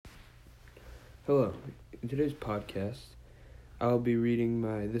Hello. In today's podcast, I'll be reading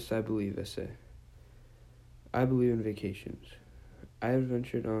my This I Believe essay. I believe in vacations. I have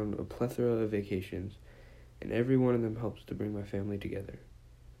ventured on a plethora of vacations, and every one of them helps to bring my family together.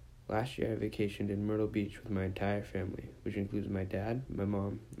 Last year, I vacationed in Myrtle Beach with my entire family, which includes my dad, my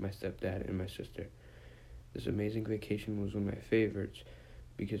mom, my stepdad, and my sister. This amazing vacation was one of my favorites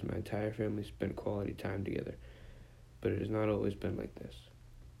because my entire family spent quality time together, but it has not always been like this.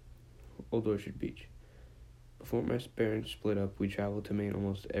 Old Orchard Beach. Before my parents split up, we traveled to Maine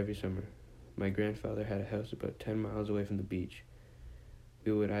almost every summer. My grandfather had a house about 10 miles away from the beach.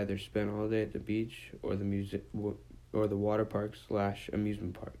 We would either spend all day at the beach or the water park /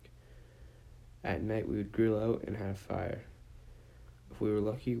 amusement park. At night, we would grill out and have a fire. If we were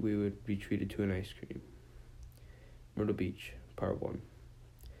lucky, we would be treated to an ice cream. Myrtle Beach, Part 1.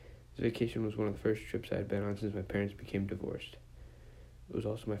 This vacation was one of the first trips I had been on since my parents became divorced. It was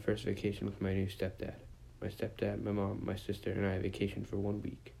also my first vacation with my new stepdad. My stepdad, my mom, my sister, and I vacationed for 1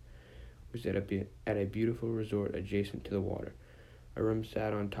 week. We stayed at a beautiful resort adjacent to the water. Our room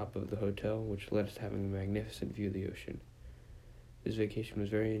sat on top of the hotel, which led us to having a magnificent view of the ocean. This vacation was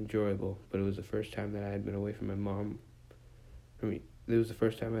very enjoyable, but it was the first time that I had been away from it was the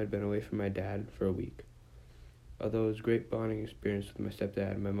first time I had been away from my dad for a week. Although it was a great bonding experience with my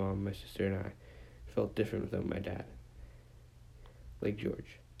stepdad, my mom, my sister, and I, it felt different without my dad. Lake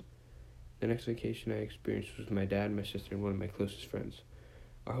George. The next vacation I experienced was with my dad, my sister, and one of my closest friends.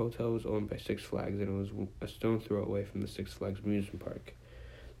 Our hotel was owned by Six Flags, and it was a stone throw away from the Six Flags amusement park.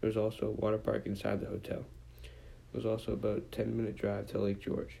 There was also a water park inside the hotel. It was also about a 10-minute drive to Lake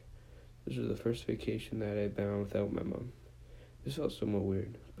George. This was the first vacation that I had been on without my mom. This felt somewhat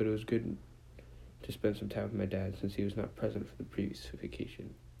weird, but it was good to spend some time with my dad since he was not present for the previous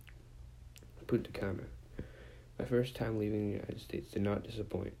vacation. Punta Cana. My first time leaving the United States did not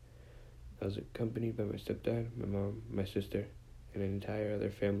disappoint. I was accompanied by my stepdad, my mom, my sister, and an entire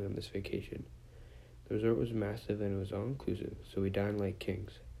other family on this vacation. The resort was massive and it was all-inclusive, so we dined like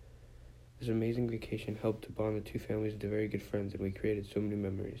kings. This amazing vacation helped to bond the two families into very good friends, and we created so many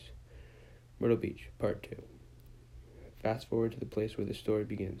memories. Myrtle Beach, Part 2. Fast forward to the place where the story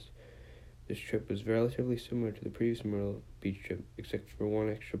begins. This trip was relatively similar to the previous Myrtle Beach trip, except for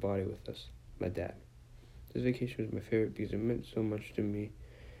one extra body with us, my dad. This vacation was my favorite because it meant so much to me,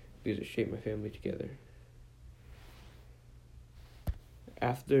 because it shaped my family together.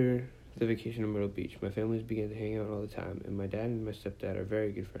 After the vacation in Myrtle Beach, my families began to hang out all the time, and my dad and my stepdad are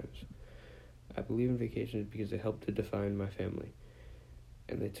very good friends. I believe in vacations because they helped to define my family,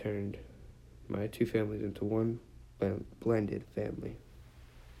 and they turned my two families into one blended family.